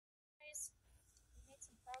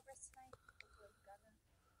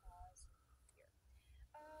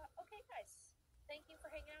thank you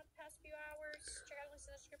for hanging out the past few hours. Check out the links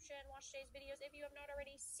in the description. Watch today's videos if you have not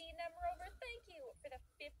already seen them. Moreover, thank you for the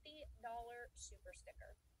 $50 super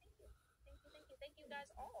sticker. Thank you. Thank you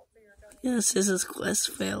guys all for your donations. Yes, this is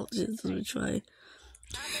quest failed. Let me try.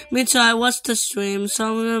 I watched the stream,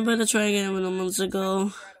 so I'm gonna try again a months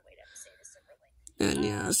ago. And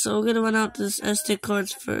yeah, so we're gonna run out this SD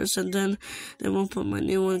cards first, and then we'll put my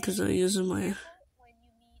new one because I'm using my. When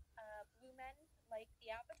you meet blue men like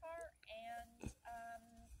the Avatar, and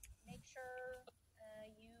make sure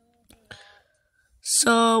you do not.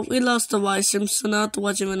 So we lost the Y sim, so now I have to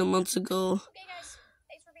watch him in a month ago. Okay, guys,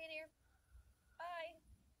 thanks for being here. Bye.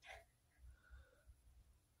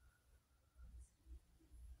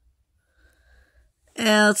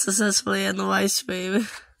 Yeah, it's successfully in the Y stream.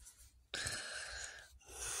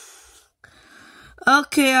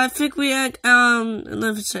 Okay, I think we let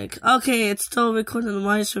me check. Okay, it's still recording the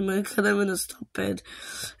my stream because I'm gonna stop it.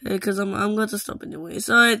 Because I'm going to stop anyways.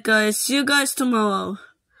 Alright guys, see you guys tomorrow.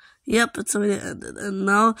 Yep, it's already ended. And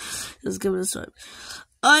now, let's give it a start.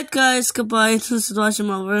 Alright guys, goodbye. This is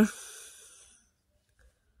watching over.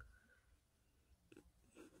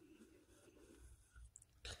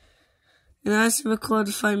 And I have to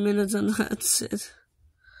record 5 minutes and that's it.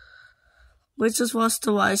 We just watched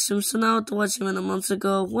the Y stream, so now I have to watch him in a month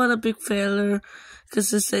ago. What a big failure,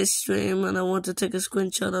 because it's a stream, and I want to take a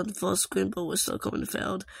screenshot of the full screen, but we're still coming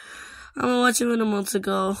failed. I'm gonna watch him in a month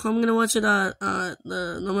ago. I'm gonna watch it at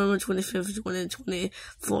the November 25th,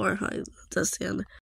 2024. That's the end.